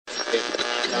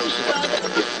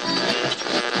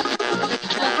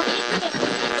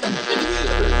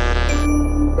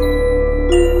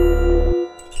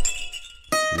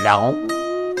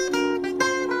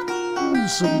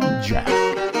Lonesome Jack.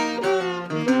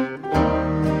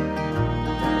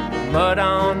 Mud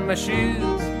on my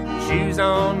shoes, shoes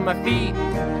on my feet.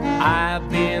 I've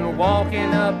been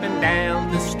walking up and down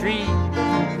the street.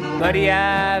 Buddy,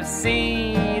 I've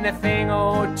seen a thing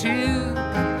or two.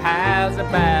 How's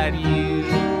about you?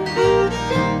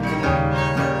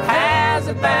 How's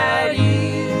about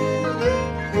you?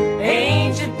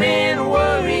 Ain't you been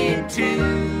worried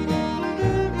too?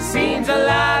 Seems a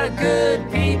lot of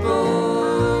good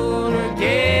people are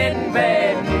getting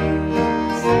bad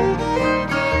news.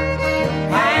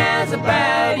 How's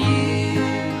about you?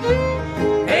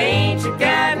 Ain't you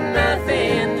got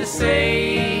nothing to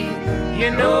say? You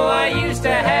know I used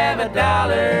to have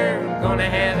 $1, gonna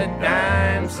have a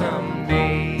dime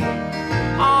someday.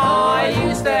 Oh, I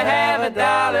used to have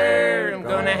 $1, I'm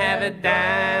gonna have a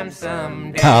dime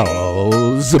someday.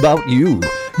 How's about you?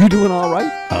 You doing all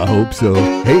right? I hope so.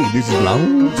 Hey, this is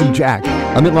Lonesome Jack.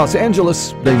 I'm in Los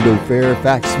Angeles, Bingo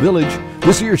Fairfax Village.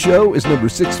 This year's show is number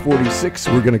 646.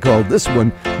 We're going to call this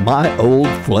one My Old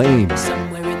Flame.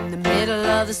 Somewhere in the middle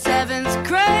of the 7th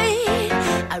grade,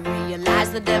 I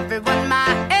realized that everyone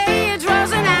my age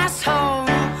was an asshole.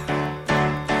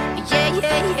 Yeah,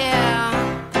 yeah, yeah.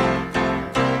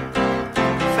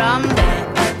 From there,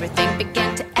 everything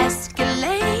began to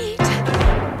escalate.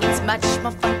 It's much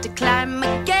more fun to climb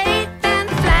a gate than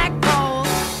a flagpole.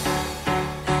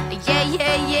 Yeah,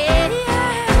 yeah, yeah.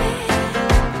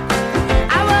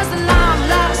 I was the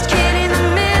long-lost kid in the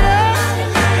middle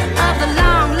of the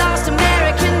long-lost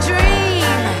American dream.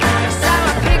 So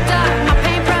I picked up my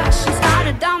paintbrush and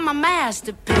started on my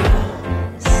masterpiece.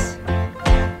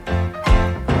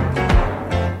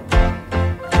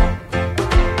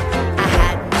 I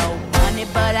had no money,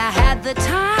 but I had the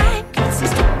time. Got some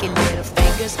sticky little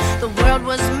fingers. The world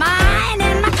was mine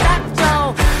in my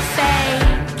klepto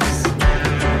phase.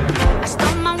 I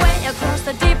stole my way across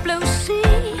the deep blue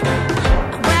sea.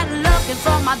 I went looking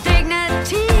for my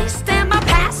dignity. Stamp my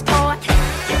passport,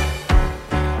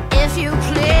 if you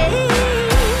please.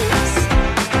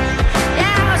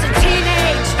 Yeah, I was a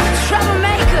teenage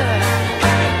troublemaker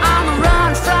on the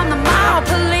run from the mall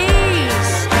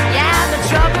police. Yeah, the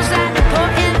troubles that they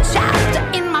put in chapter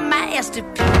in my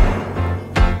masterpiece.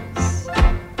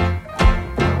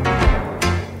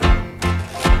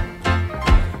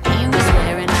 He was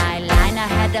wearing eyeliner,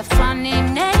 had a funny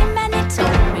name, and he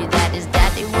told me that his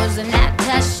daddy was an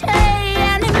attaché,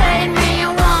 and he made me a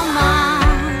woman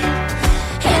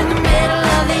in the middle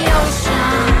of the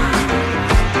ocean.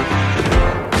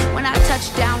 When I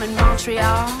touched down in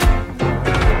Montreal,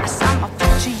 I saw my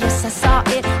future, yes, I saw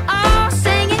it all,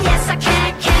 singing, yes, I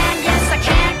can, yes, I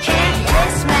can,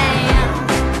 yes, man.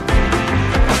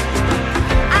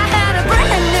 I had a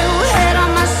brand new head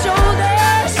on my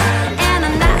shoulders and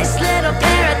a nice little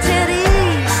pair of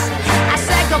titties. I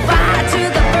said goodbye to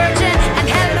the virgin and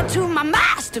hello to my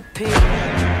masterpiece.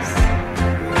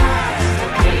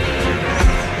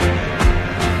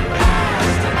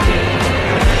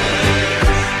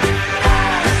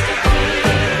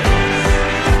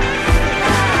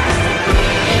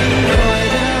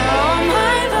 Embroider all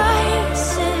my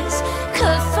vices,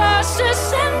 catharsis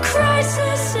and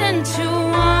crisis into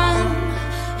one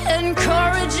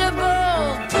incorrigible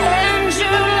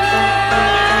pendulum.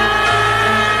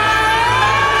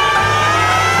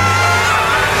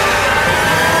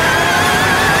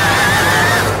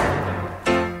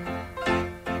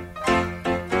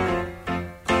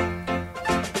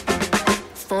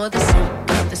 For the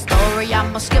sake of the story, I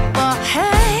must skip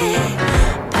ahead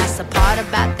past the part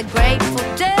about the Grateful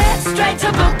Dead, straight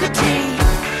to Booker T.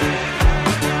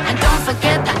 And don't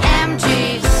forget the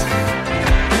MGs.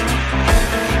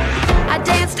 I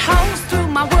danced hoes through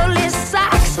my woolly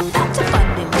socks. I felt a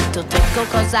funny little tickle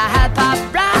cause I had pop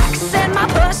rocks in my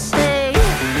pussy.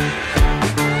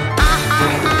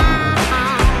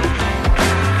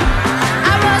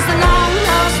 I was the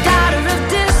long-lost daughter of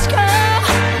disco,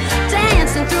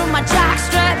 dancing through my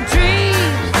jockstrap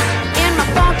dreams in my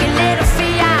funky little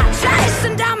Fiat,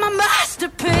 chasing down my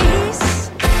masterpiece.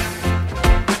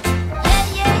 Yeah,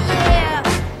 yeah, yeah.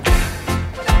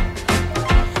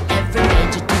 Every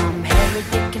major Tom, Harry,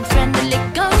 Dick, and friendly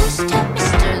ghost helped me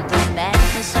stir the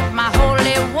madness of my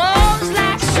holy war.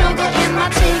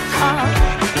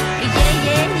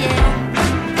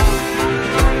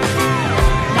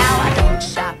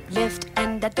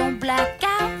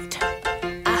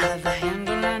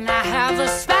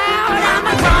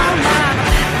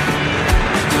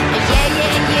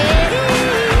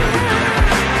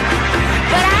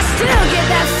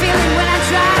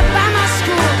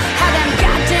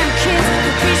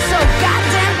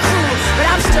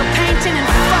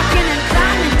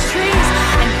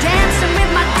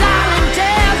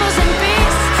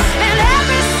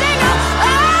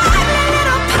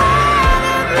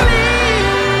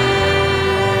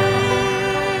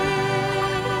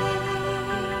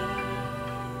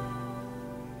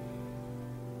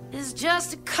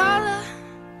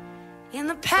 in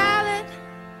the palette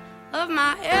of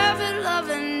my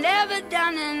ever-loving,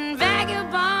 never-done and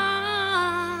vagabond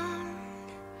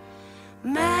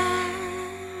masterpiece.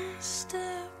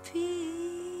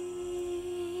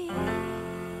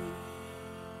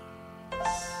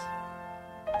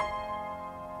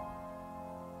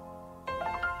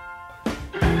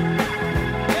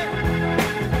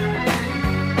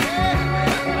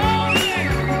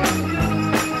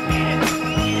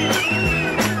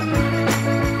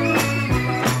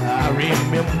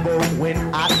 When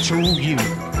I told you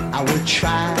I would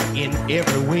try in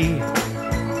every way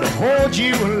to hold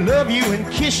you and love you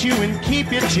and kiss you and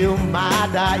keep you till my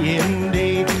dying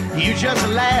day. You just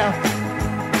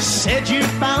laughed, said you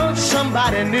found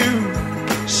somebody new,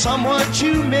 someone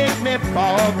to make me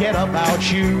forget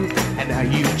about you. And now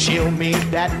you tell me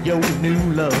that your new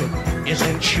love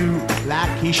isn't true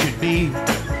like he should be.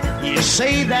 You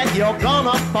say that you're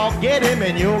gonna forget him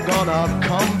and you're gonna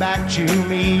come back to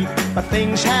me. But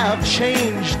things have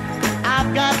changed.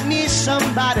 I've got me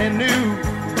somebody new,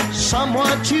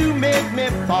 someone to make me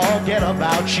forget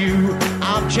about you.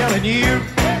 I'm telling you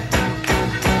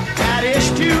that it's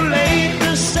too late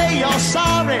to say you're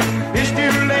sorry. It's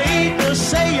too late to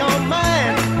say you're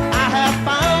mine. I have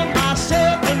found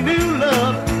myself a new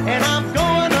love and I'm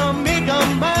gonna make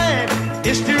her mine.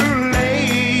 It's too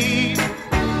late.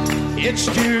 It's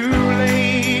too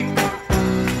late.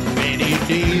 Many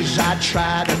days I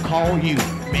tried to call you,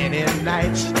 many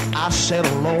nights I sat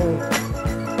alone.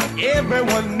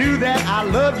 Everyone knew that I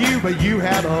loved you, but you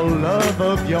had a love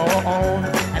of your own.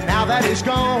 And now that it's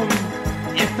gone,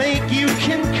 you think you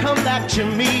can come back to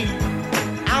me.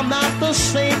 I'm not the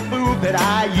same fool that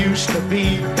I used to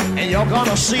be. And you're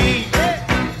gonna see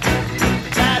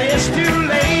that it's too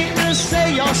late to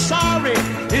say you're sorry.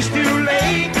 It's too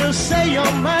late to say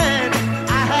you're mine.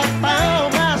 I have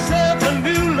found myself a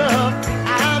new love.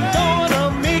 I'm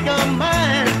gonna make her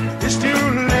mine. It's too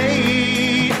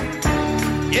late.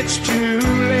 It's too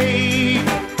late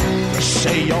to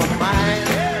say you're mine.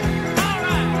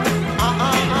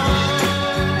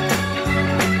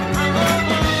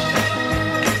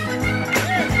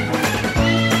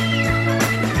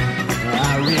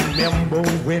 I remember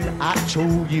when I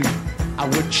told you I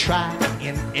would try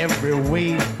in every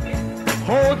way,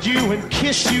 hold you and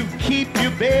kiss you, keep you,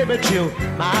 baby, till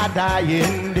my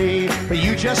dying day. But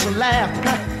you just laughed,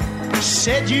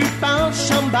 said you found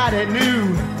somebody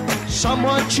new,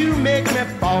 someone to make me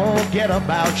forget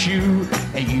about you.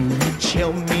 And you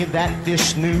tell me that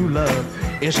this new love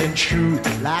isn't true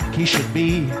like he should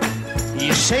be.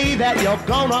 You say that you're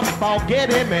gonna forget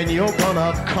him and you're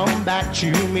gonna come back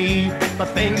to me. But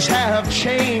things have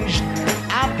changed.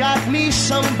 I've got me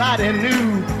somebody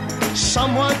new,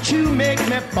 someone to make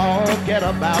me forget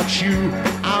about you.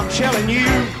 I'm telling you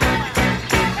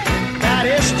that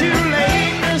it's too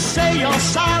late to say you're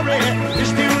sorry.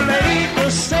 It's too late to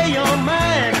say you're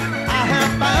mine. I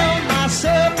have found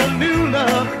myself a new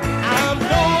love. I'm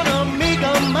gonna make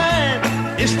her mine.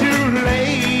 It's too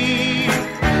late.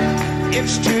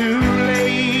 It's too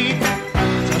late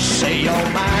to say you're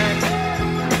mine.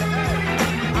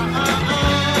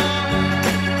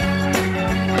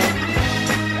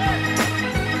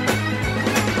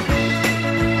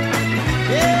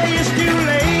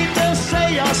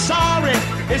 Sorry,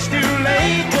 it's too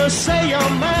late to say you're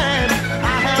mine.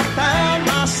 I have found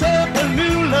myself a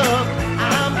new love.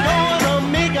 I'm gonna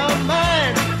make her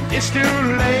mine. It's too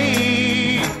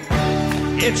late.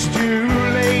 It's too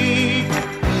late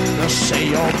to say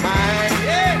you're mine.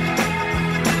 Yeah.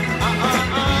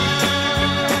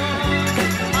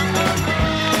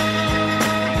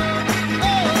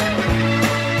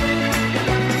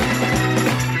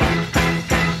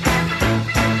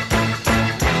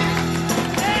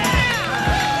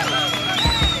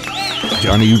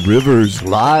 Johnny Rivers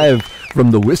live from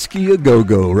the Whiskey A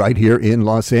Go-Go right here in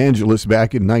Los Angeles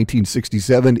back in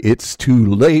 1967. It's Too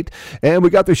Late. And we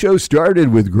got the show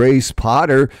started with Grace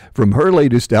Potter from her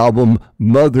latest album,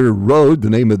 Mother Road.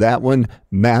 The name of that one,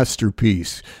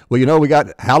 Masterpiece. Well, you know, we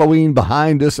got Halloween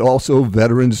behind us, also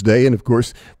Veterans Day. And of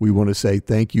course, we want to say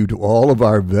thank you to all of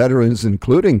our veterans,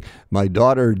 including my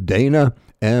daughter Dana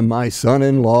and my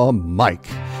son-in-law Mike.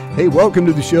 Hey, welcome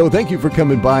to the show. Thank you for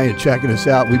coming by and checking us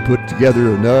out. We put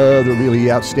together another really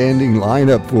outstanding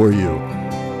lineup for you.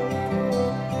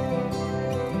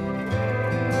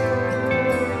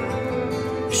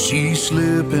 She's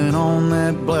slipping on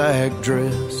that black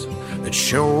dress that's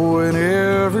showing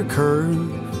every curve,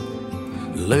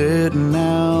 letting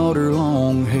out her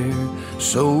long hair,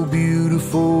 so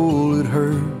beautiful it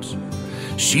hurts.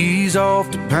 She's off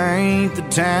to paint the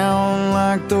town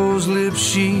like those lips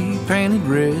she painted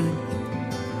red.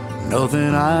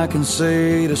 Nothing I can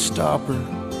say to stop her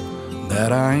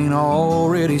that I ain't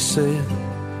already said.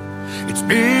 It's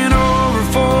been over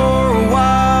for a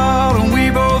while and we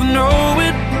both know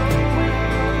it.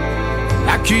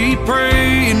 I keep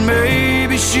praying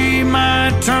maybe she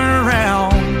might turn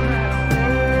around.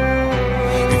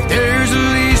 If there's the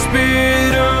least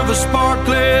bit of a spark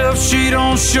left, she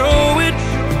don't show it.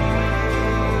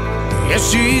 Yeah,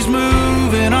 she's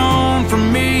moving on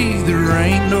from me, there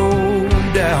ain't no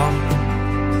doubt.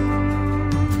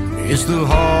 It's the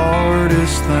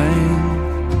hardest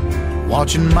thing,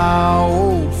 watching my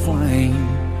old flame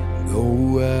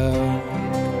go out.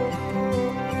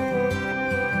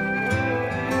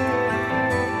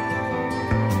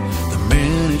 The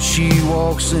minute she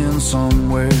walks in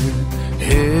somewhere,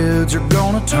 heads are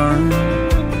gonna turn.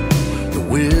 The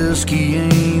whiskey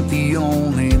ain't the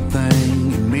only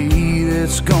thing in me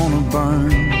that's gonna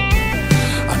burn.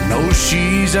 I know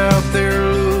she's out there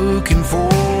looking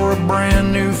for a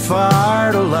brand new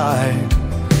fire to light.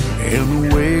 And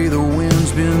the way the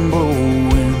wind's been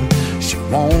blowing, she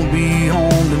won't be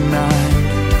home tonight.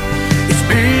 It's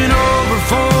been over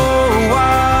for a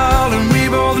while and we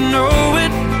both know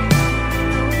it.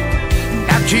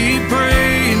 I keep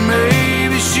praying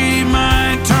maybe she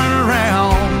might turn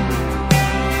around.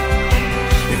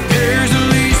 If there's the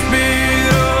least bit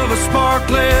of a spark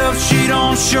left, she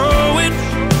don't show it.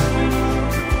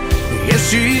 Yes,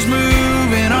 she's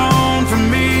moving on from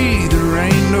me, there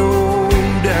ain't no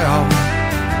doubt.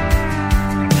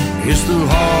 It's the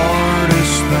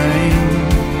hardest thing,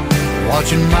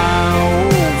 watching my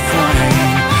old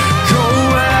flame go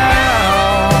out.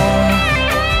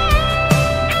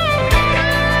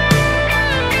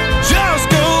 Just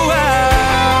go out.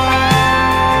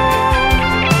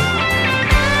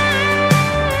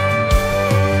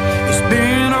 It's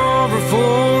been over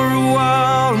for a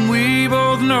while and we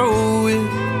both know it.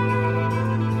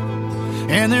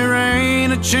 And there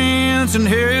ain't a chance in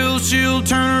hell she'll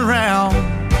turn around.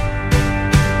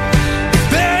 If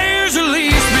there's the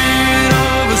least bit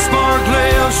of a spark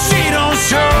left, she don't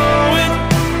show it.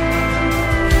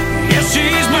 Yeah,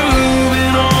 she's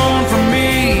moving on from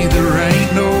me, there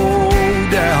ain't no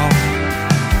doubt.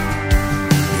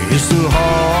 It's the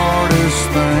hardest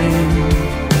thing,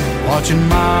 watching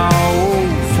my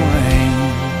old flame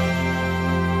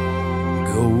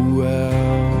go out.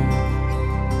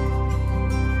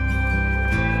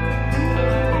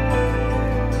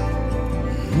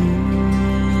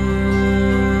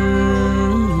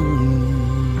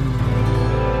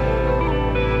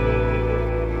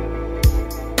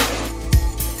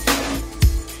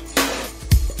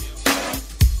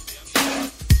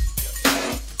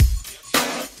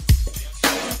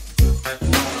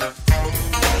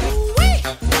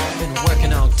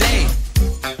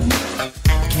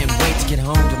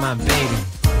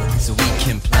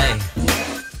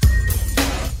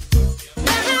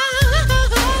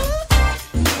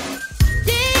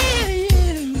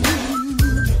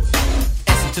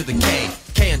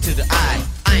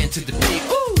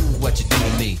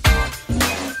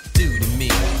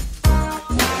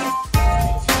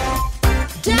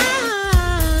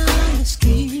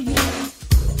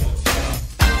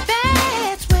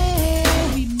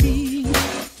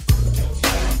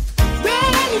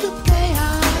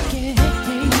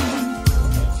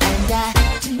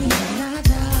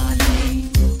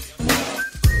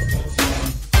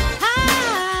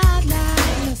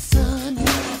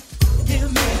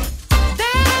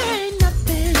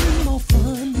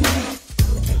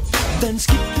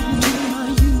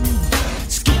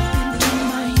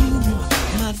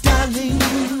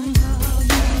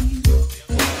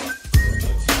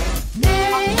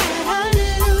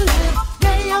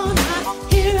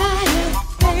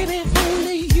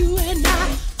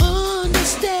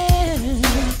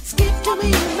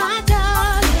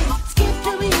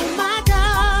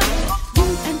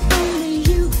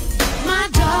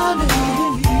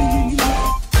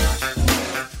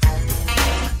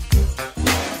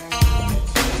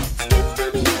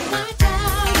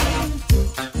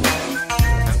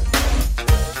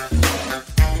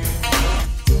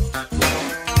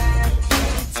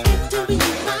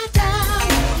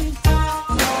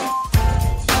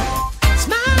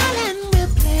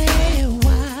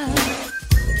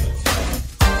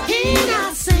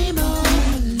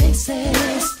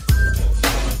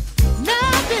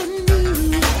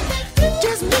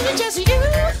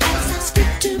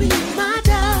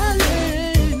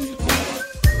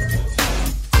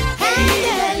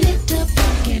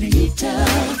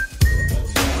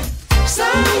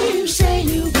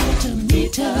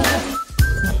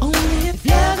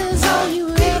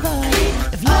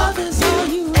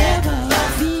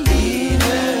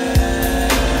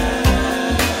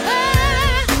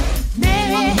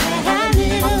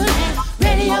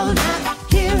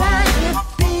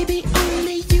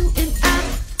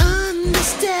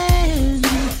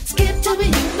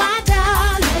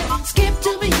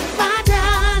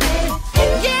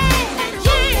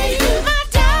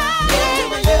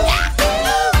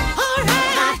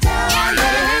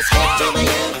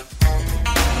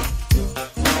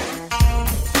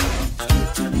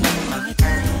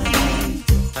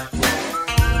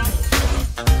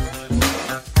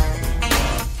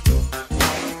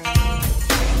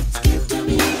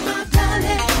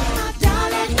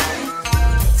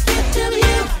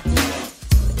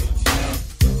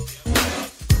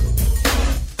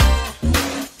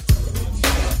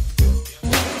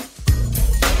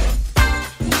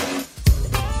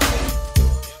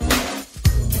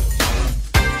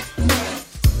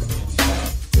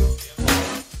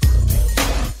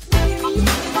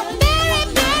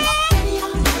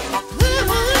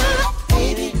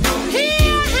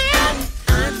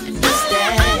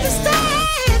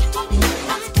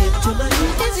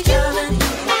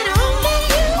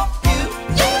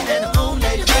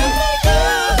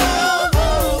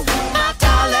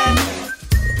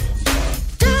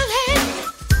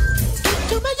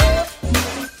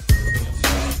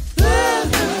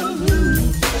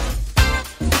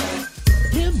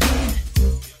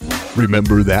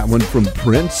 Remember that one from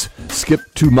Prince? Skip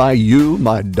to My You,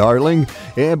 My Darling.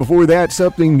 And before that,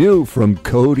 something new from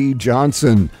Cody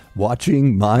Johnson,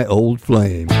 Watching My Old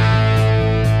Flame.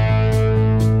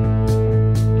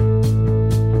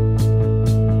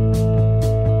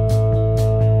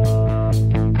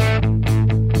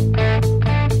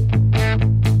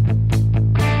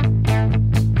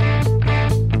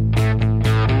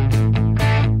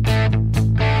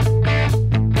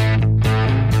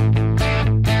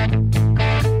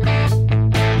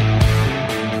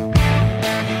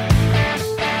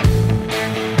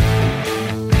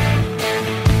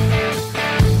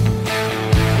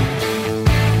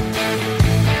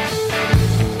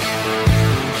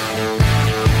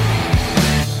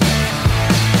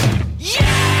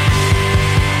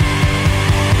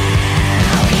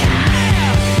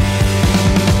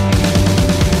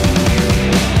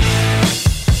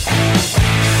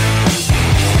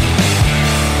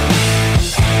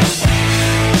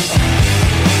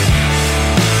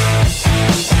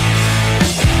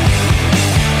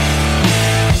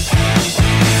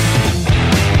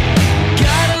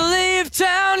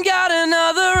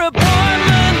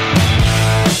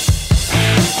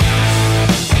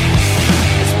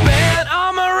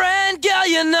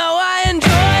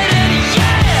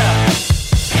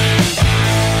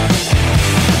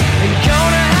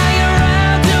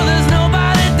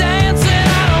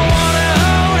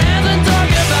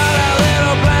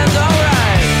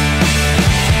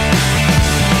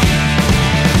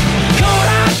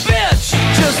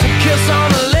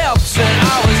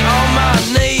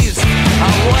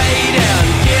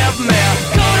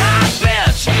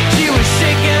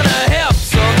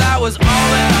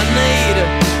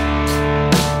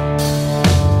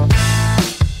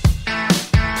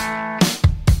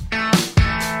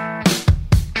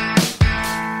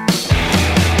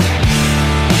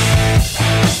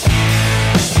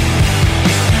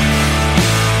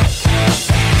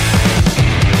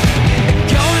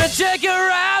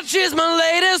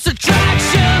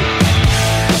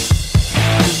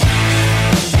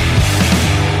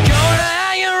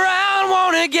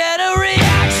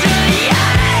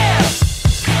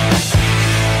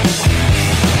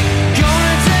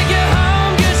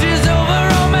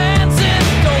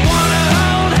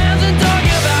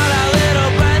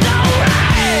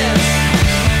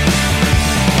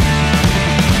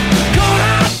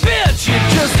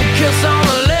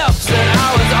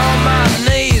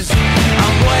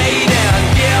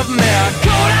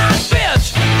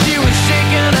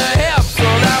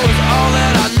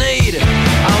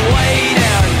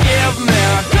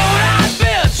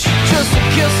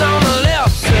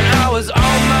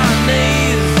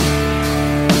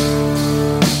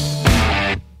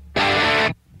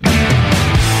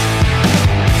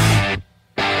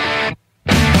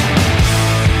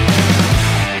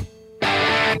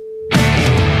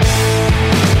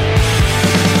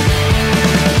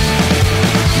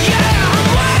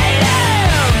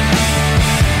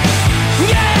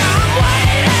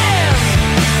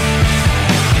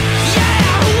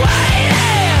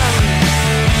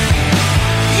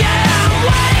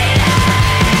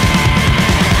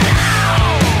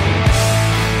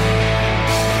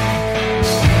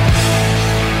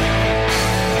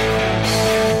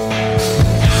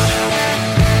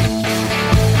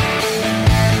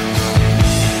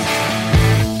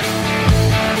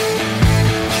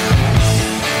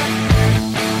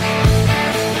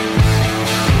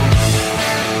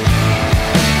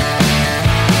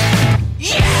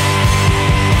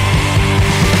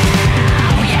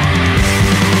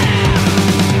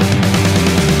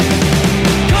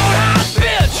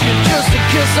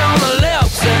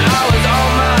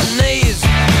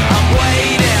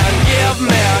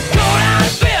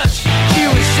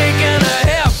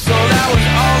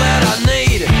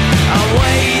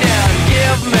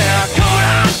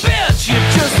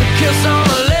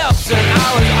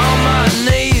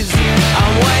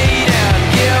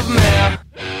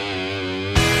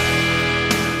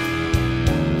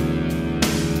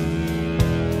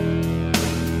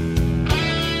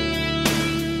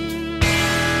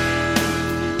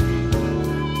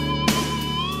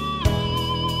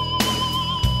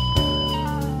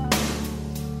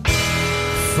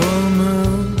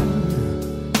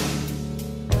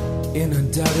 in a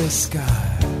dirty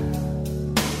sky.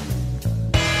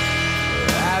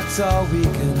 That's all we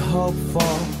can hope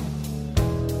for.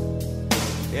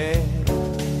 Yeah.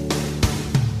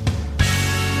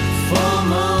 Full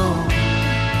moon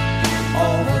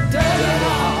over dirty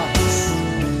hearts.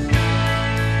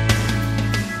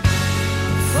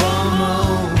 Full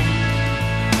moon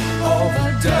over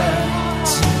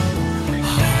dirty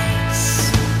hearts.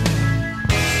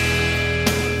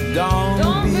 Dawn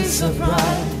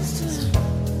surprised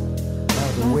by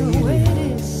the way it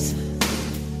is.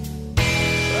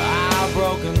 Our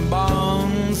broken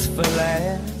bones for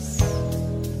less.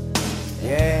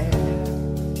 Yeah.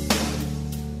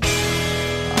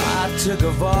 I took a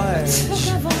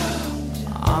voyage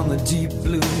on the deep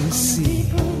blue sea.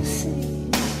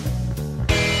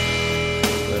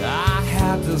 But I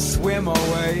had to swim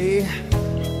away.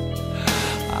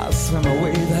 I swim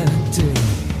away that day.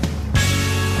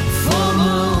 Full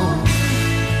moon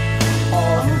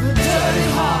over dirty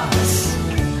hearts.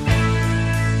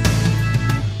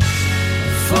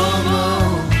 Full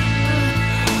moon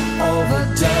over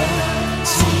dirty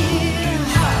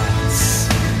hearts.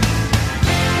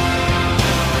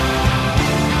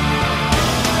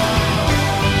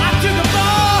 I took a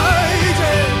voyage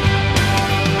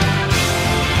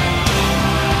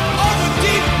over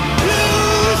deep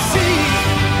blue sea.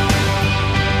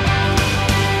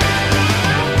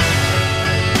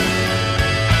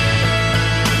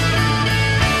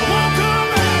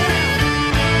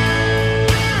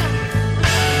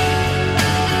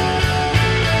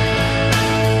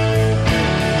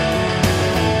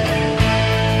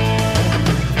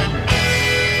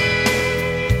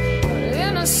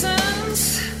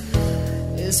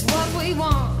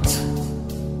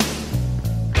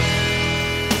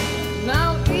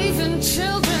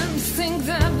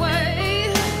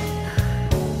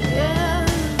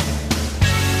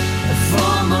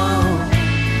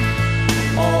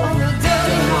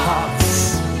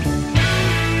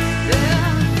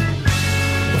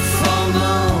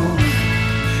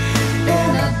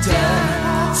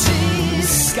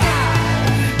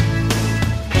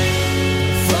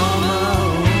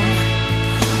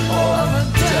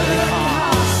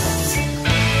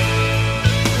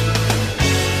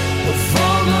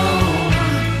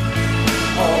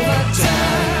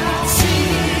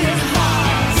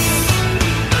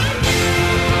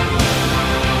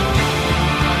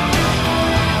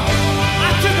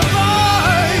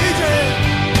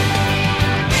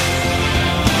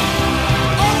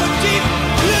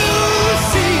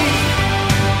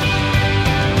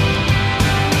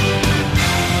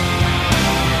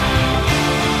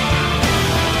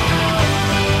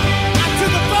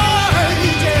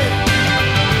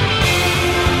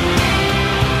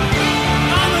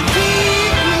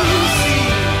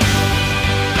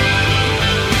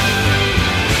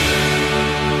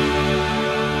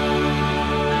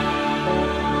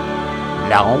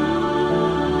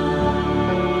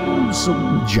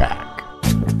 Lonesome Jack.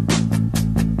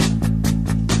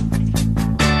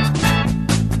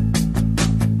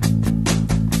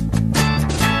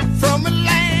 From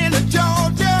Atlanta,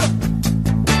 Georgia,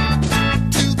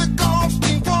 to the Gulf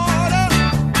of water,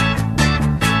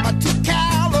 to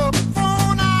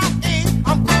California,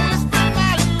 I'm gonna spend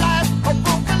my life a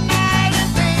broken night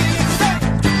and day.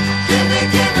 Give me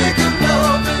good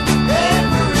loving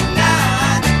every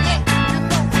night.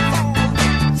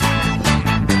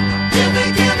 Give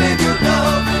me good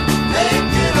loving,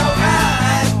 make it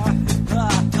alright.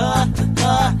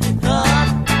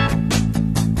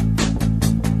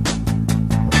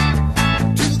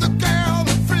 To the girls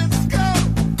in Frisco,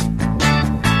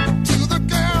 to the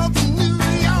girls in New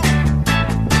York,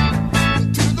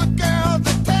 to the girls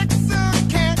in Texas,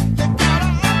 you gotta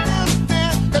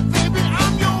understand that baby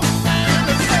I'm your man.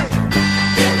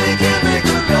 Give me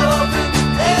good loving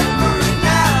every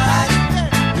night.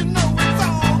 You know it's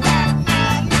alright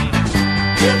now.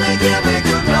 Give me good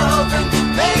loving,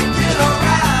 make it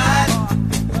alright. Give me good loving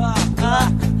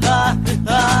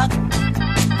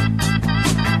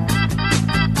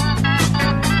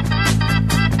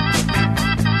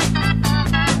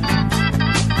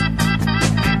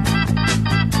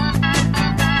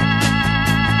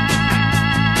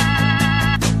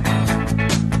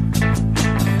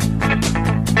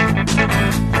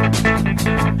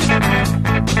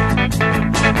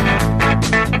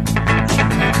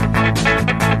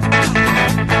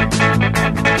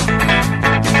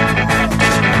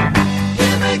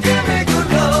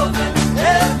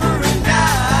every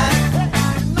night.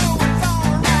 You know it's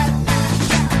alright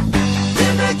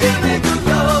now. Give me good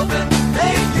loving,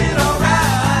 make it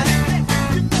alright.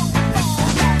 You know it's alright now.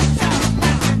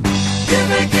 Give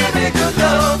me good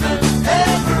loving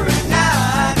every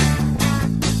night.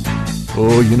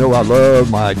 Oh, you know I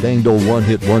love my danged old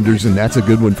one-hit wonders, and that's a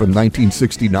good one from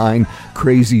 1969,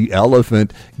 Crazy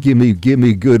Elephant, Gimme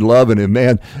Good Lovin'. And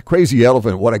man, Crazy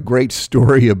Elephant, what a great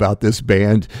story about this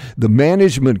band. The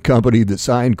management company that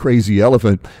signed Crazy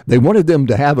Elephant, they wanted them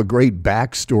to have a great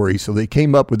backstory, so they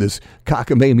came up with this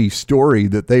cockamamie story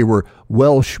that they were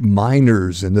Welsh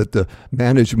miners and that the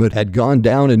management had gone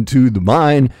down into the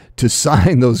mine to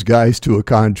sign those guys to a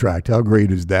contract. How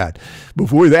great is that?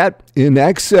 Before that,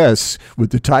 INXS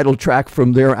with the title track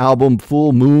from their album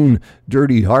Full Moon,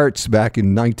 Dirty Hearts, back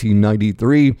in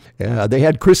 1993. They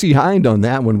had Chrissy Hynde on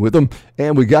that one with them.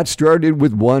 And we got started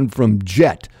with one from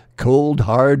Jet, Cold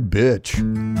Hard Bitch.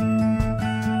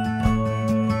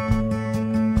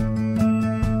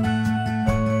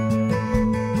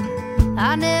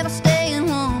 I never stay in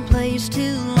one place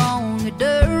too long. A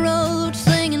dirt road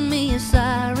singing me a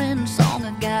siren song.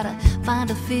 I gotta find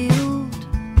a field.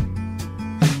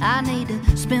 I need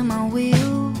to spin my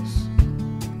wheels.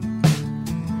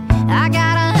 I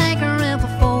got a hankering for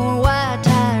 4 wide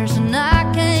tires, and I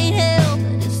can't help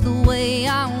it. It's the way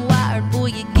I'm wired. Boy,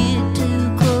 you get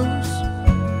too close.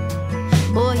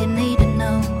 Boy, you need to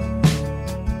know.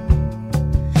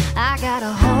 I got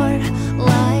a heart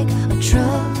like a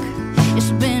truck.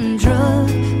 It's been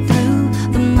drugged through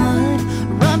the mud,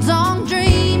 runs on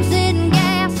dreams and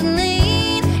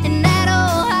gasoline, and that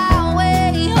old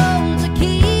highway holds a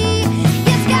key.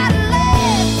 It's got a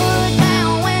left foot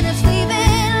down when it's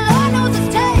leaving. Lord knows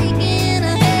it's taking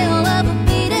a hell of a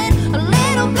beating. A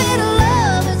little bit of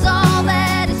love is all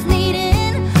that it's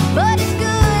needing, but as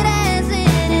good as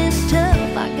it is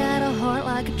tough, I got a heart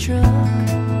like a truck.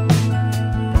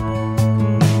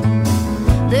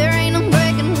 There ain't no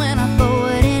breaking when I throw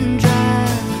it in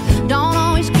drive. Don't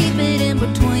always keep it in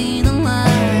between the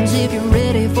lines. If you're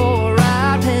ready for a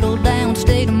ride, pedal down,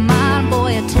 state of mind.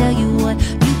 Boy, I tell you what,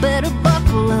 you better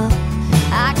buckle up.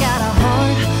 I got a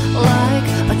heart like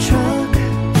a truck.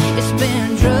 It's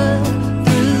been drugged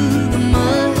through the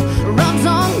mud, runs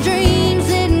on dreams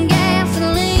and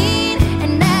gasoline,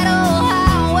 and that old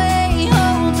highway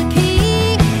holds a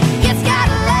key. It's got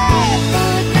a left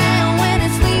foot down when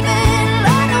it's leaving.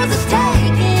 Lord knows it's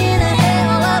taking a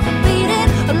hell of a beating.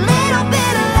 A little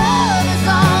bit of love is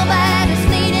all that it's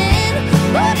needing,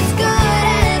 but as good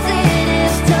as it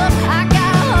is tough, I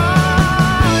got a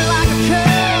heart like a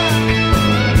truck.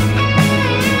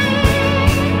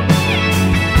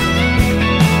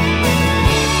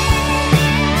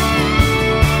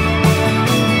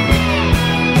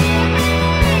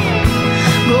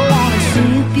 Go on and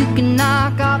see if you can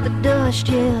knock off the dust,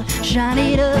 yeah. Shine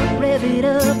it up, rev it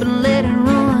up, and let it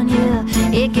run, yeah.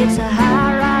 It gets a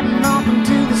high riding off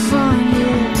into the sun,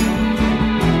 yeah.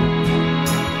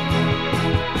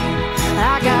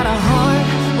 I got a heart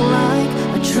like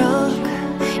a truck.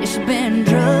 It's been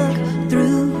drugged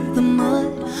through the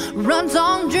mud, runs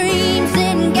on dreams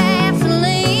and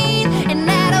gasoline, and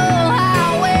that old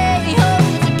highway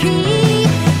holds a key.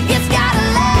 It's got a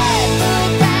left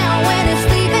foot down when it's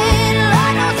leaving.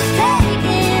 Lord knows it's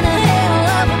taking a hell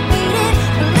of a beating.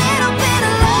 A little bit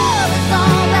of love is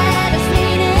all that it's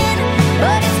needing,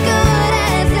 but as good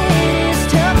as it is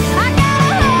tough, I got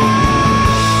a heart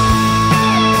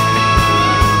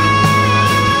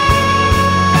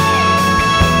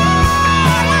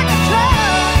like a truck.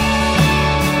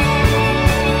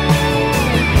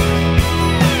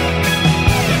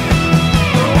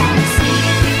 Go on and see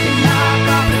if you can knock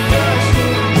off the dust,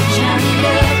 yeah. Shine it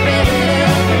up, rev it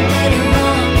up, and let it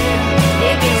run, yeah.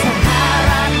 It gets a high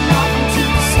riding off into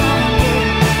the sun, yeah.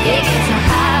 It gets a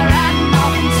high riding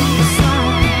off into the sun.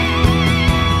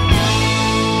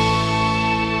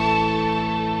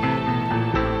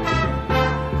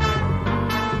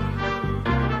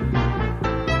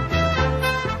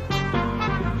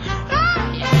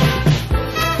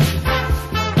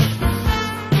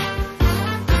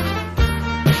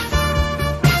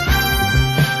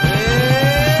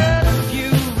 Well, if you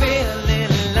really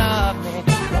love me,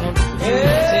 won't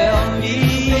you tell me?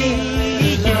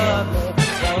 Love me,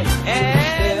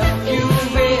 and if you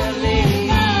really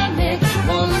need me,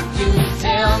 won't you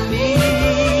tell me?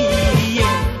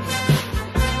 Yeah.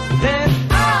 Then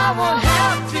I won't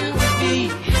have to be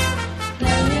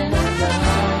playing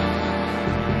alone.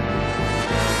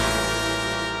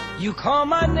 You call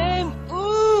my name,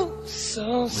 ooh,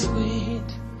 so sweet,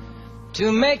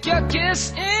 to make your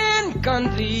kiss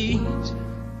incomplete.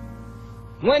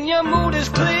 When your mood is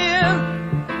clear,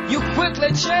 you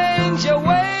quickly change your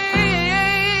ways.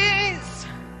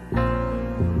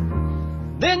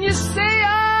 Then you say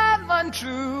I'm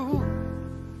untrue.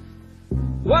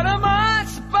 What am I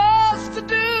supposed to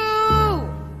do?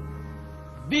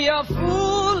 Be a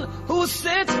fool who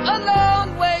sits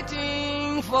alone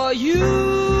waiting for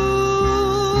you.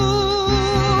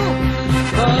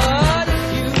 But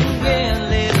if you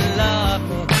really love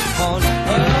me, won't you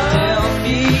tell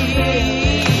me?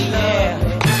 Yeah.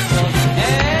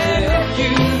 And if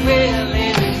you really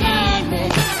need me,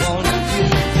 won't you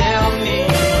tell me?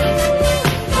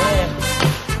 Yeah.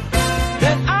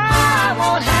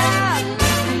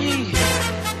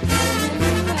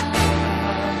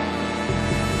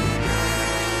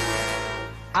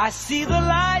 see the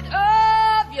light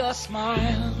of your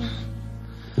smile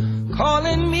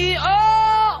calling me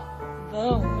all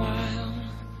the while.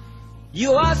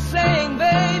 You are saying,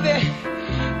 baby,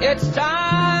 it's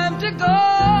time to go.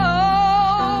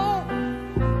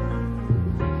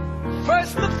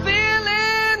 First the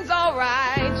feeling's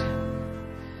alright,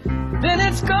 then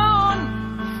it's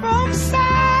gone from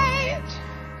sight.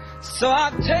 So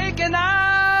I've taken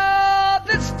out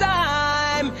this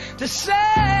time to say,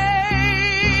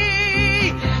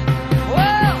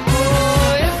 well,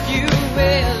 oh, if you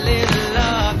really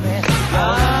love me,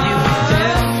 won't you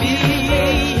tell me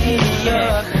you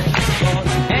love me?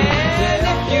 And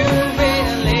if you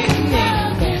really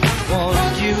need me,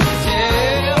 won't you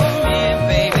tell me,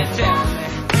 baby, tell me?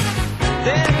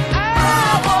 Then I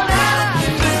won't have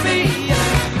to be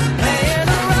playing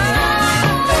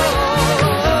around,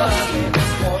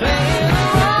 playing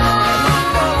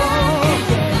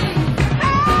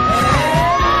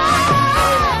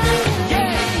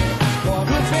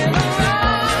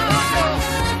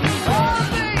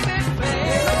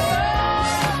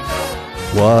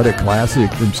What a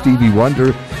classic from Stevie Wonder,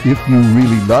 If You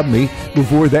Really Love Me.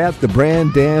 Before that, the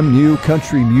brand damn new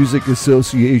Country Music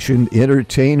Association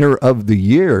Entertainer of the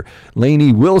Year,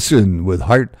 Lainey Wilson with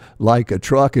Heart Like a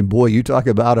Truck. And boy, you talk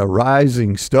about a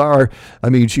rising star. I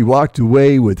mean, she walked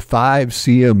away with 5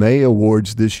 CMA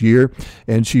awards this year,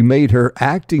 and she made her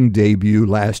acting debut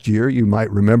last year, you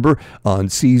might remember, on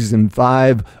season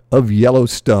 5 of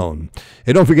Yellowstone.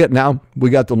 And don't forget now, we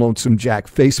got the Lonesome Jack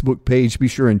Facebook page. Be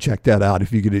sure and check that out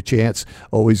if you get a chance.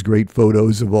 Always great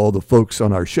photos of all the folks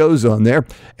on our shows on there.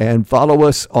 And follow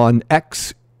us on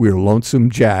X. We're Lonesome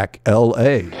Jack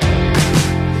LA.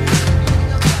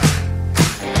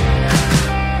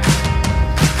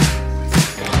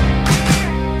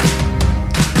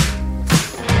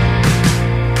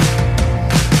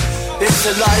 It's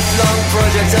a lifelong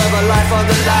project of a life on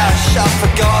the lash. I've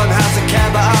forgotten how to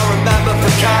care, but I'll remember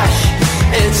for cash.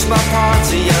 It's my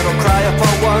party and I'll cry if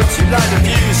I want to. Light the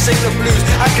views, sing the blues,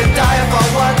 I can die if I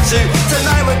want to.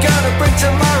 Tonight we're gonna bring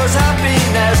tomorrow's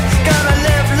happiness. Gonna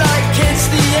live like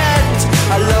it's the end.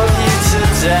 I love you to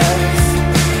death,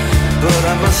 but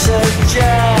I must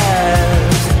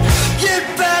suggest you'd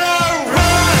better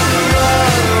run,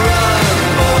 run, run,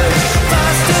 boy,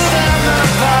 faster than the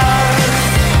past.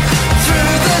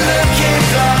 Through the looking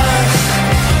glass,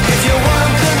 if you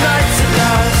want the night to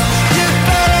last, you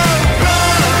better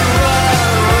run,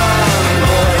 run, run,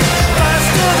 boy,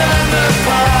 faster than the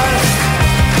past.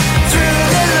 Through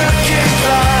the looking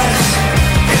glass,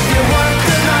 if you want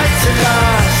the night to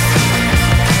last.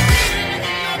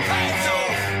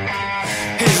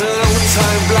 He's an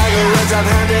old-time blagger, words I've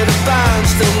handed a band.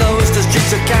 Still knows the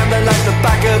streets of Camden like the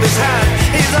back of his hand.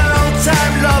 He's an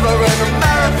old-time lover and a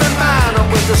marathon man, and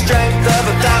with the strength of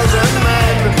 1,000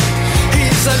 men.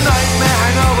 He's a nightmare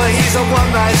hangover, he's a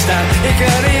one-night stand. He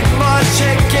can eat more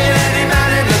chicken any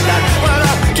man in the land. Well,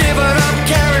 I've given up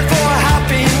caring for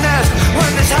happiness.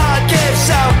 When this heart gives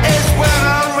out is when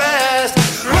I'll rest.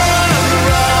 Run,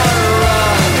 run,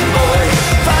 run, boy,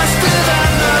 faster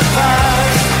than the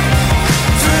past.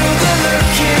 Through the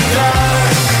looking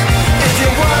glass, if you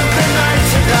want the night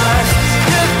to last,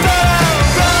 you better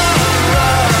run,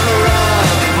 run, run,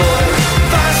 boy,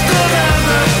 faster than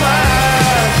the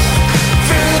past.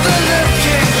 Through the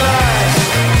looking glass,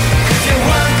 if you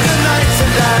want the night to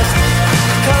last.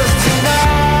 'Cause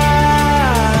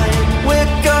tonight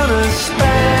we're gonna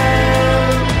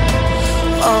spend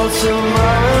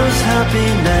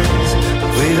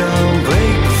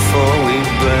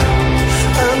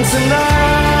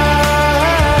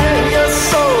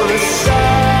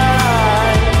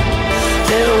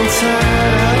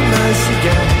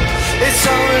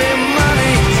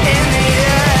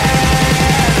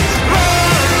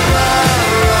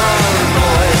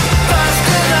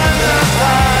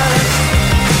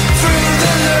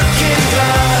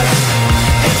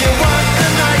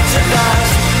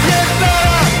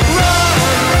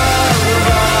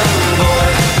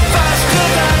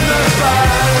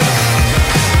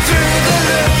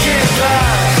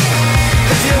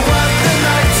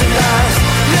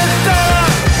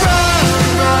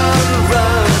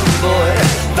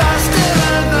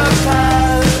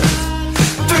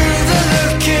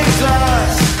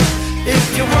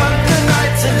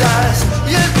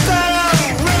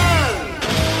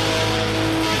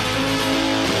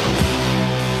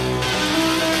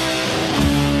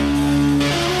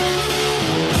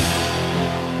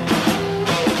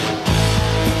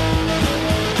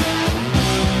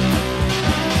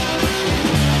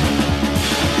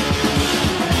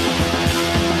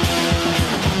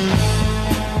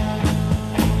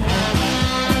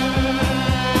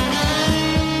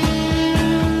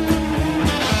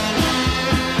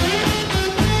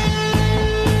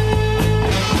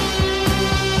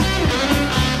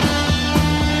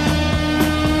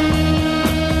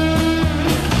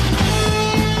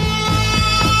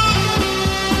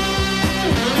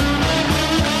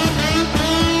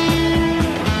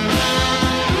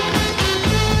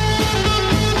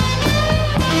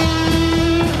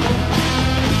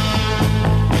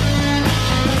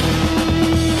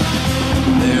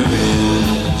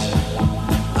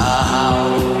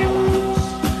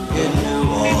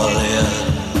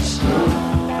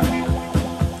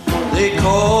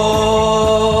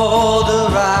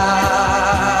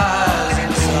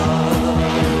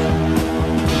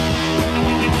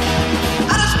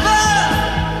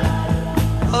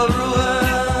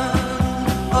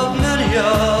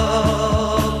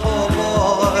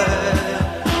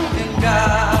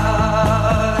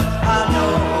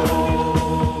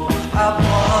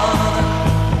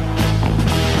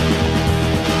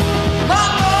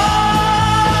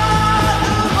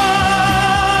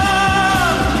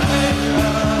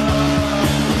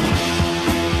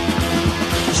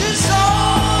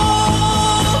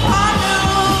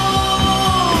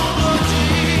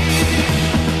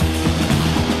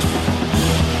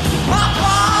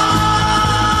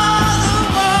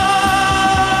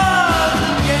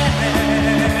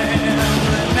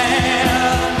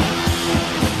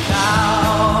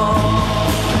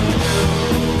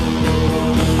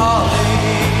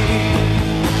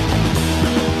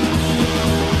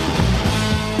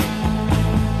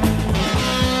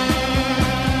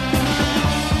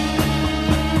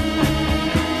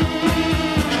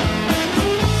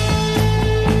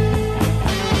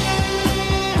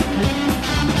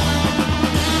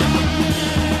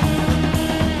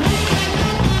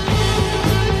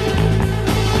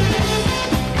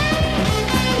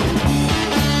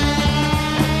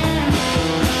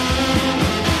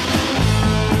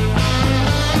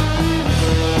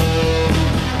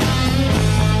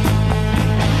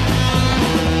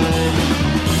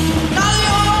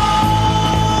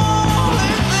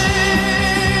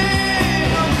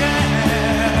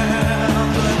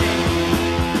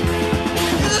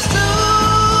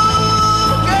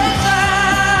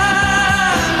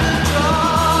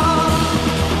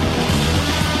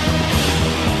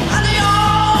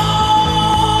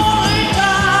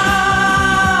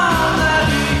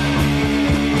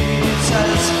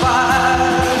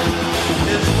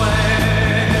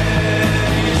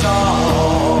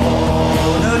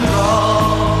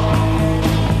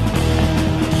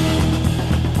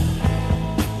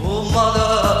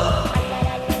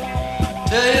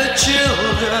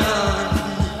children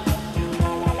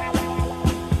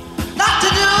not to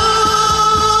do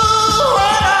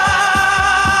what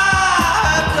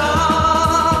I've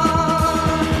done.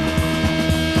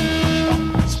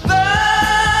 Spend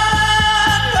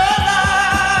her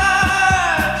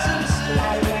lives in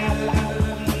sin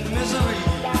and misery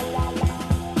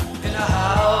in a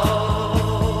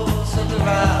house of the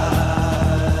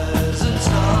rising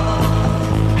sun.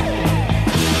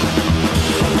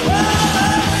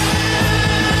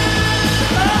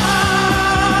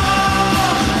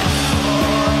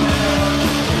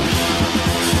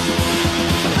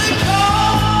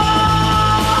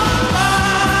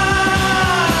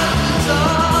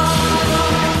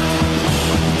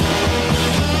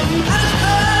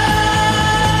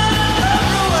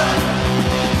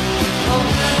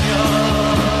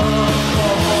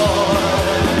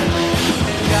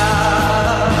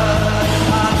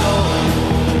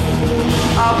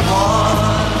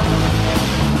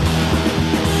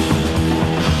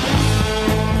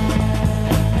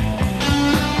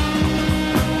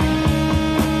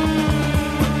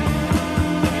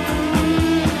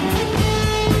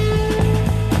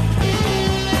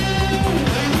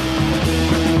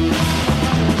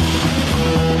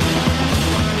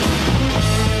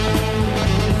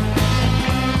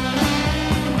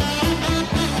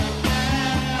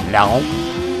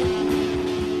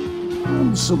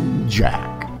 Lonesome Jack.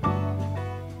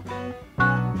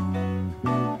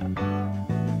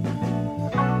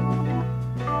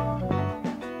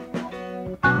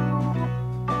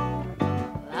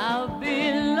 I'll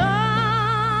be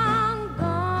long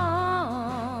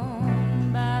gone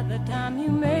by the time you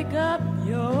make up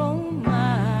your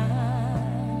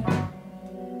mind.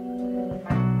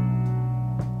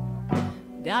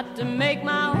 Got to make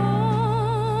my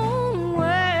own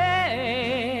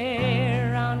way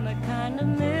around the kind of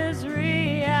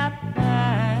misery I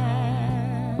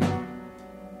find.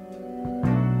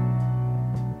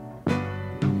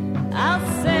 I'll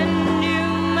send you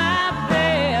my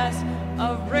best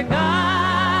of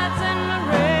regards and the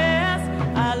rest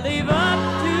I leave up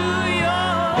to your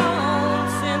own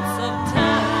sense of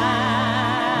time.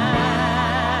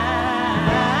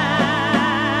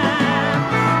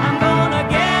 I'm gonna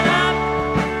get up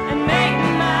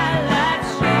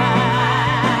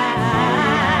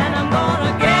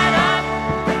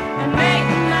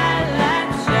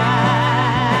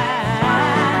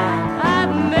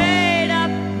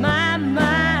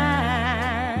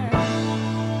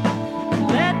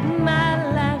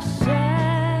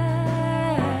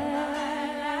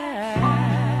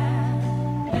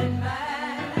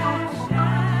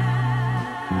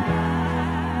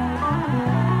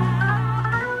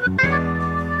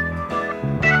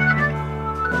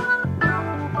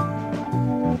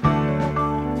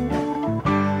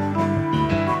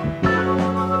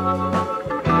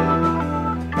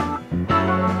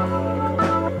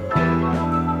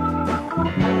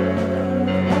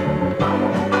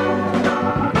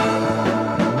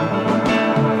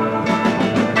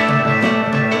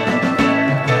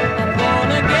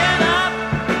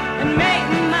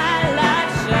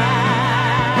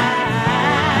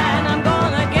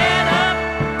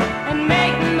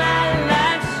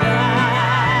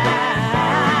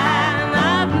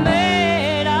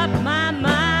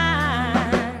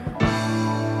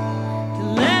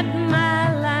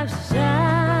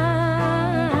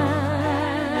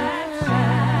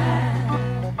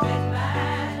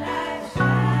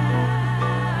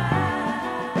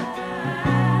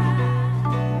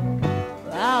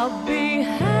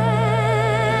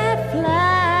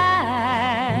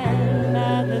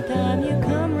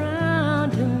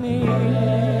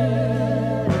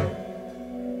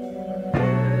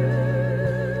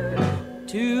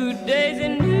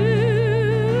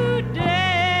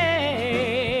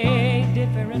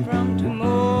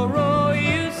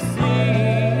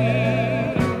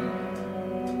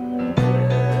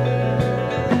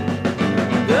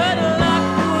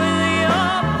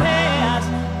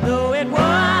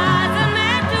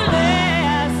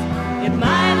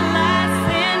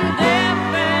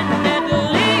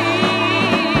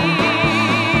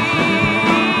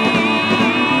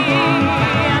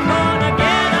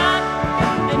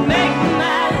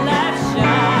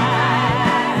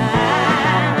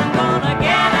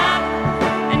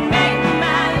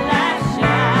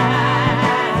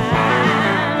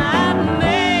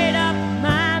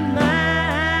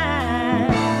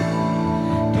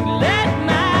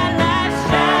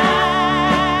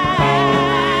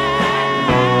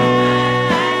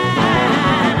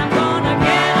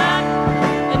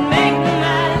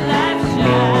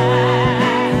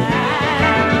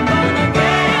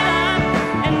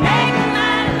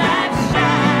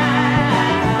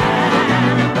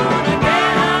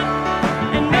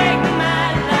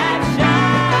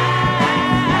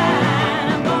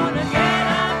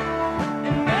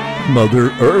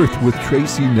Mother Earth with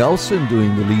Tracy Nelson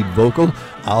doing the lead vocal.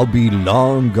 I'll Be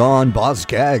Long Gone. Boz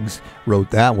Scaggs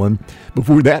wrote that one.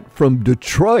 Before that, from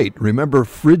Detroit, remember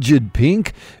Frigid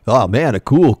Pink? Oh man, a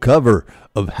cool cover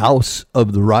of House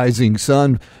of the Rising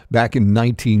Sun back in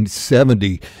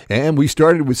 1970. And we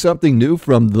started with something new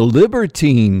from the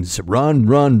Libertines, Run,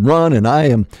 Run, Run. And I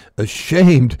am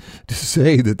ashamed to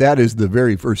say that that is the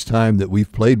very first time that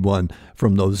we've played one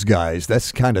from those guys.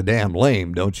 That's kind of damn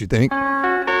lame, don't you think?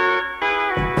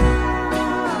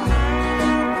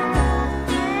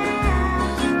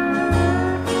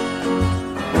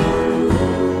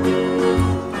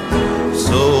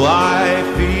 So I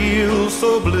feel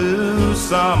so blue,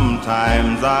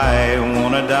 sometimes I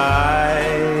wanna die.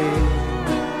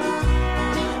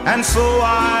 And so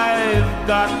I've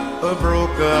got a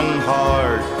broken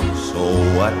heart, so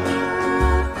what?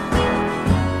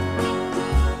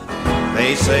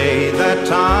 They say that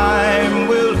time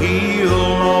will heal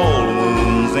all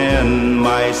wounds in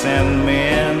mice and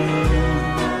men,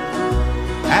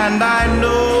 and I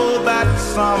know that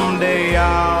someday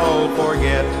I'll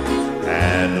forget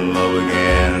and love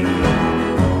again.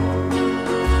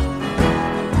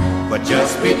 But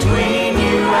just between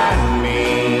you and me,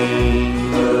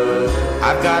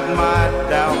 I've got my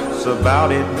doubts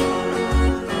about it.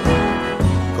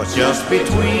 'Cause just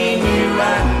between you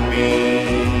and me,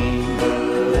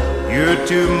 you're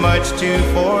too much to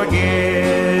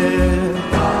forget.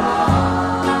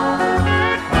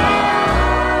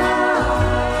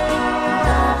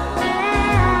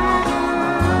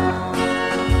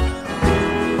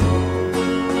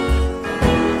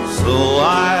 So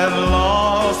I've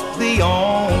lost the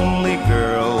only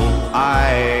girl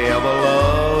I ever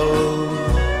loved,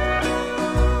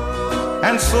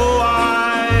 and so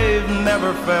I've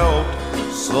never felt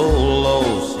so low,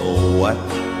 so what?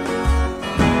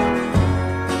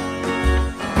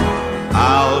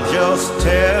 I'll just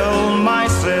tell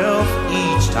myself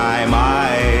each time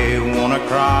I wanna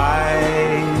cry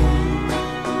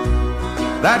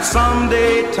that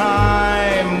someday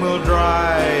time will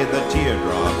dry the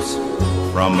teardrops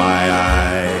from my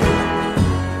eyes.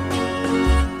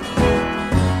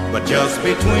 But just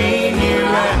between you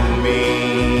and me,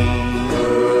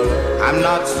 I'm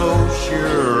not so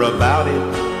sure about it.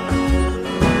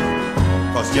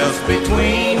 'Cause just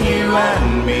between you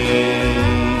and me,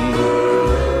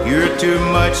 you're too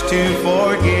much to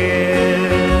forget.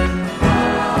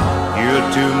 You're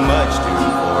too much to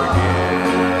forget.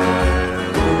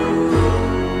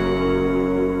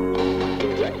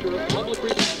 Director of Public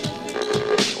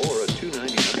Relations or a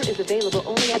 299 is available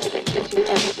only at the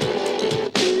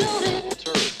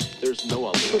Sir, there's no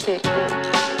other. Okay.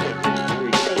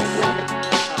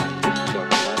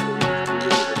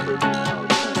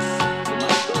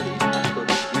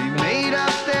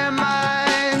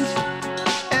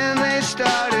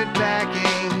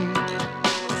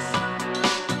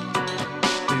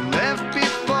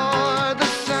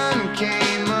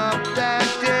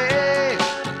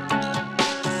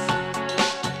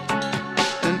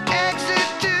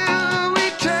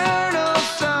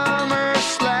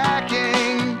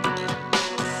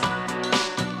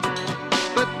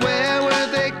 Where were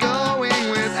they going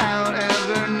with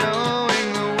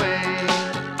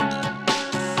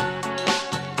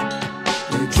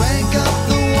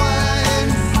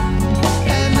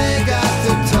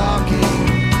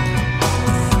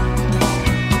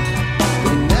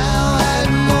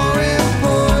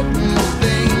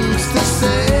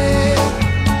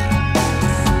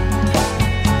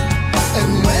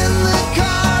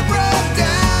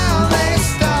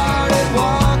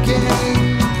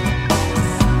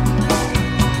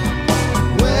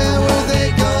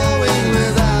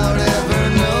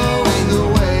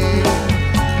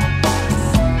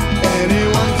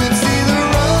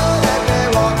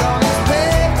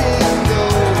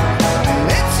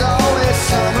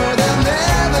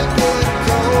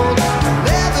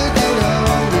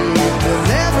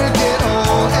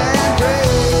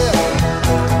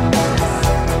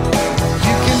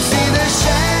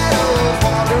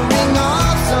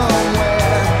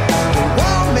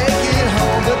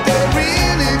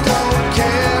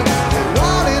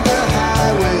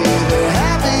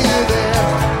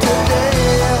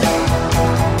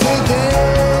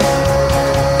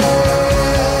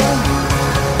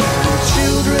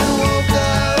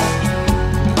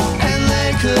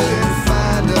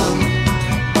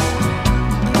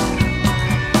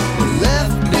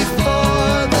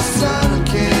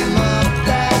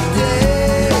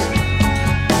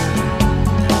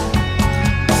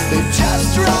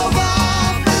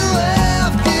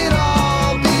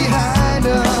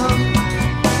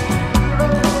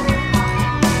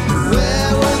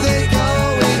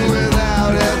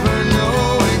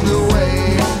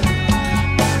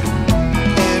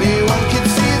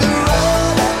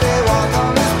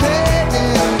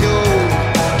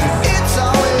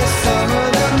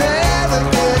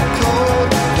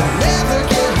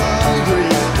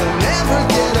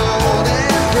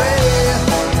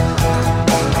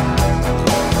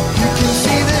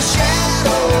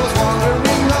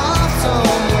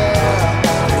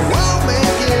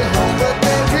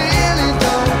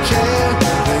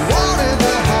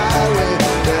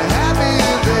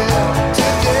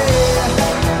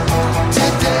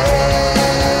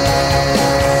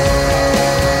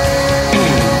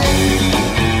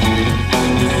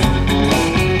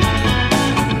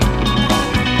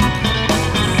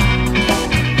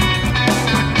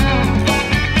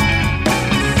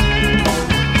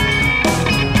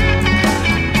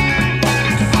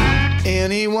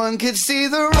could see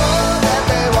the road that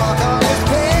they walk on is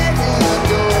paving the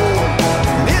gold.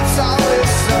 And it's always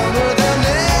summer, they'll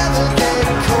never get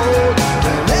cold.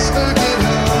 They'll never get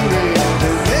hungry,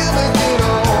 they'll never get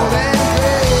old and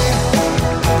gray.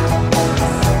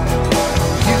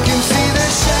 You can see the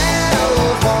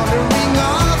shadows wandering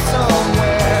off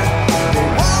somewhere. They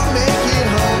won't make it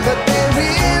home, but they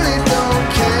really don't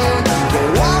care. They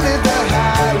wanted the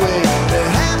highway, they're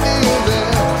happy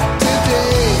there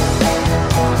today.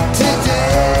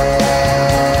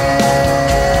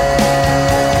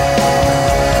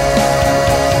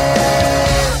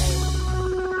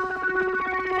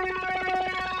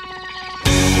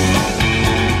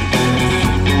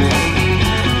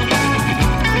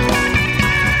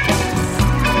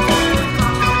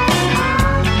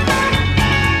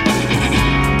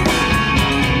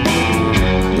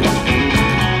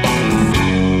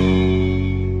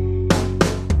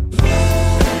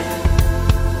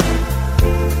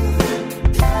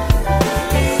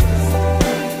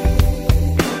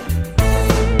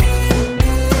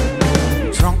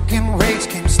 Drunken rage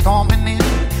came storming in.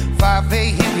 5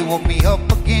 a.m. you woke me up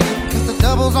again. Cause the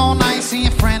double's all night, seeing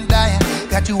your friend dying.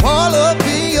 Got you all up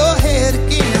in your head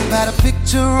again. Got a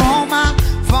picture on my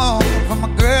phone from a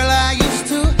girl I used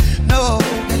to know.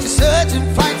 That you're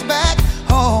searching flights back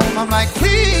home. I'm like,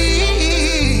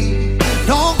 please,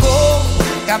 don't go.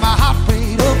 Got my heart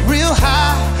rate up real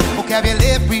high.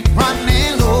 Vocabulary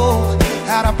running low.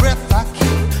 Out of breath, I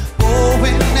keep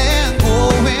going and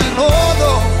going. Oh,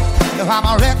 Lord. If I'm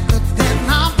a record, then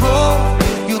I'm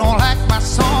broke. You don't like my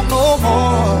song no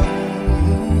more.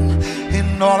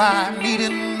 And all I need to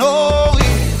know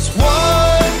is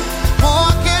what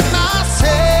more can I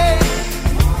say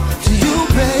to you,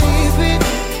 baby?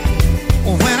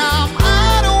 When I'm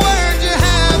out of words, you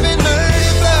haven't heard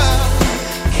it, but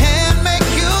can't make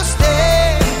you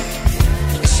stay.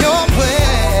 It's your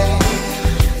way.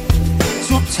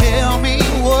 So tell me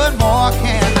what more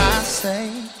can I say?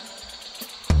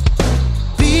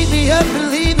 Beat me up and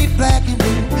leave me black and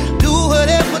blue. Do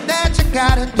whatever that you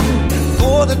gotta do.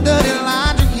 For the dirty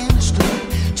laundry in the street.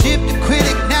 Chip the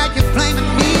critic, now you're blaming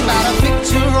me about a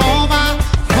picture on my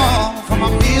phone from a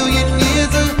million years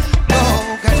ago.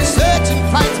 Got you searching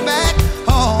flights back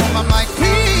home. I'm like,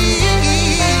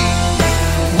 please,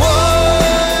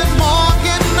 what more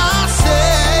can I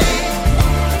say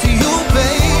to you,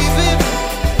 baby?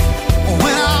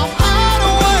 When I'm out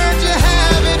of words, you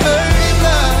haven't heard it,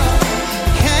 love.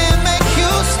 Can't make you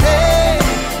stay.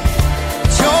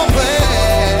 It's your way.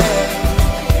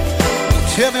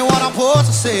 Tell me what I'm supposed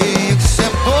to say,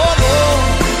 except oh Lord,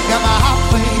 got my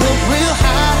heart rate up real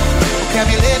high.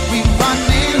 Vocabulary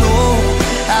running low.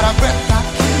 Out of breath, I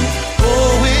keep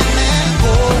going and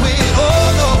going. Oh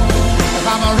Lord, if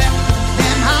I'm a rap,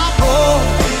 then I'm broke.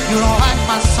 You don't like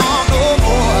my song no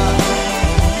more.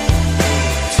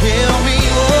 Tell me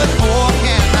what more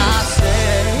can I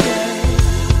say?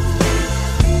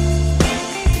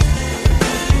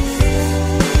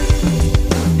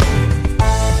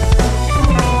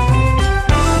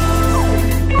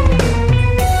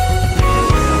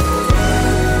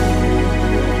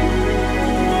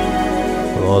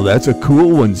 Oh, that's a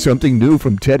cool one. Something new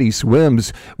from Teddy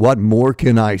Swims. What more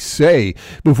can I say?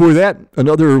 Before that,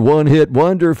 another one-hit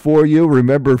wonder for you.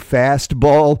 Remember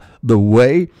Fastball-The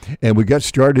Way? And we got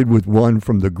started with one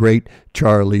from the great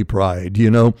Charley Pride. You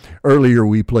know, earlier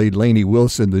we played Lainey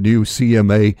Wilson, the new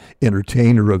CMA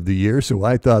Entertainer of the Year, so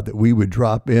I thought that we would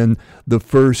drop in the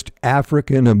first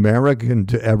African-American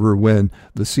to ever win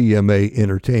the CMA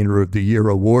Entertainer of the Year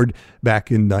award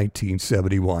back in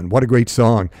 1971. What a great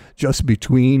song, Just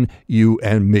Between You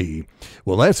and Me.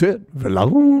 Well, that's it for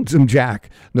Lonesome Jack,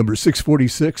 number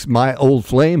 646, My Old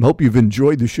Flame. Hope you've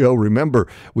enjoyed the show. Remember,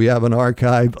 we have an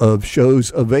archive of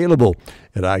shows available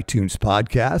at iTunes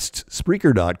Podcasts,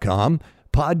 Spreaker.com,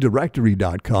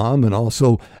 poddirectory.com, and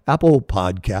also Apple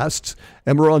Podcasts.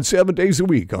 And we're on 7 days a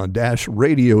week on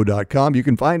dashradio.com. You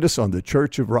can find us on the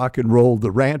Church of Rock and Roll,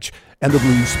 the Ranch, and the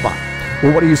Blue Spot.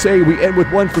 Well, what do you say we end with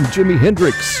one from Jimi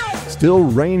Hendrix? Still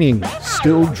raining,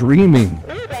 still dreaming.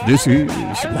 This is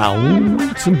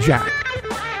Lonesome Jack.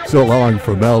 So long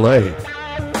from L.A.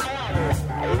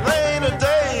 Rain a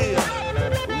day,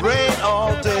 rain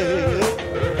all day.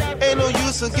 Ain't no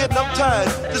use in getting uptight.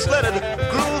 Just let it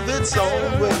groove its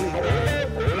own way.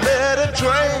 Let it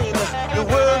drain your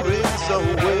worries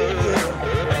away.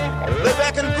 Lay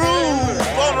back and groove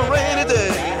on a rainy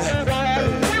day.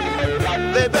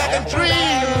 Lay back and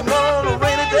dream on a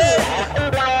rainy day.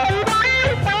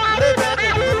 Lay back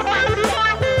and groove.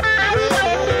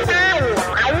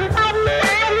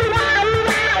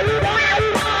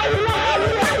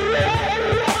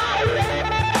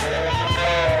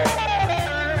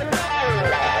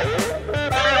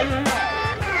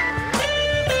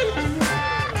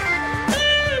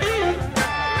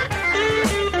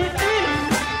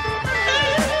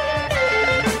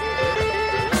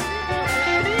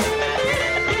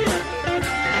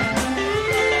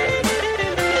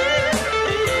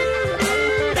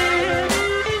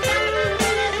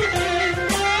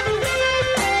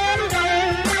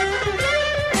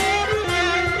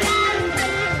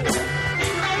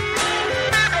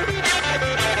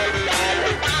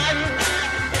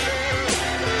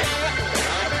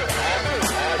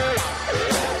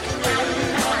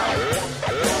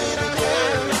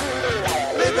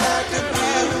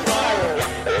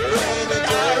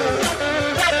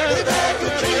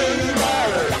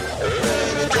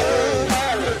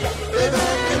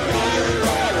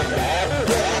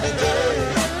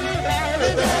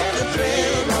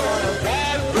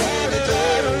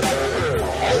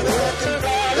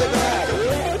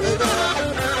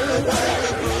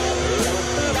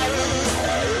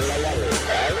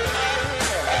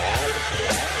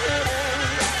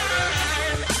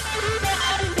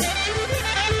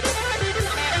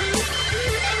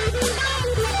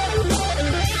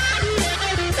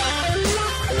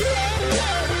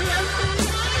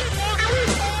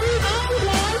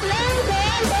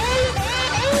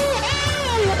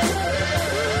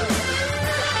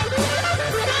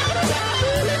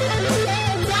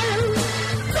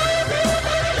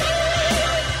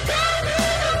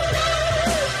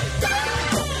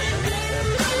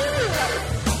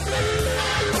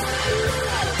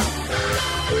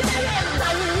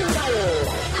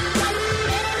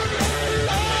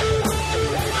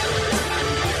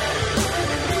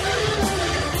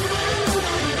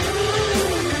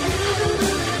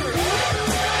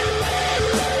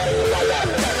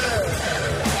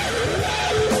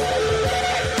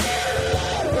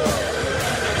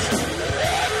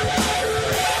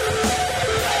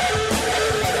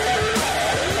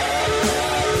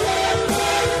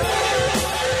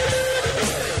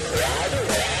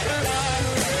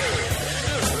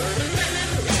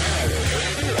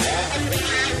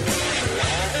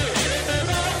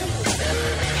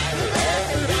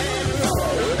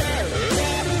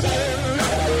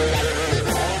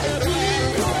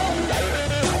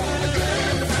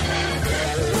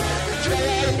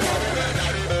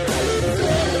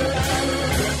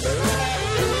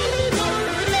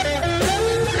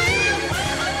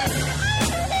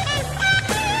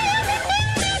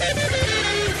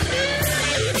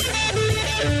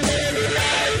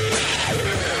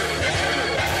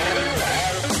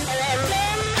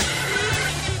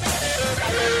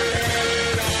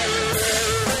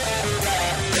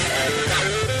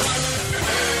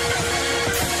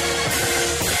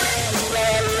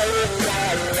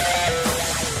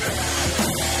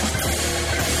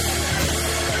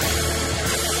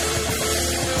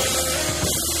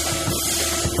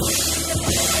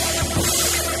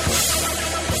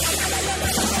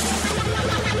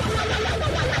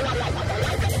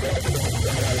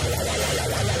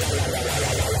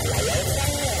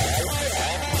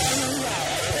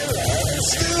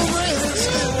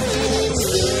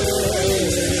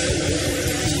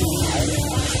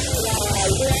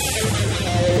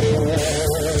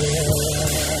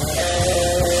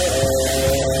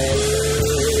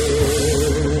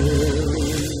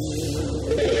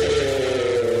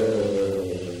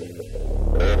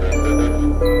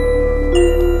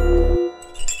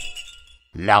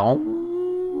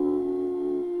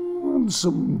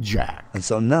 Lonesome Jack. And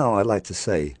so now I'd like to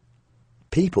say,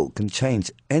 people can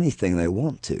change anything they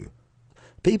want to.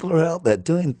 People are out there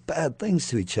doing bad things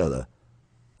to each other.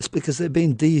 It's because they're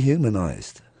being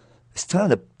dehumanized. It's time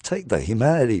to take the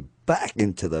humanity back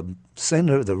into the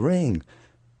center of the ring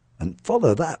and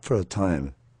follow that for a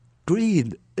time.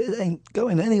 Greed, it ain't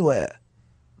going anywhere.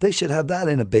 They should have that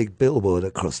in a big billboard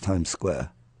across Times Square.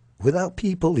 Without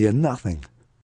people, you're nothing.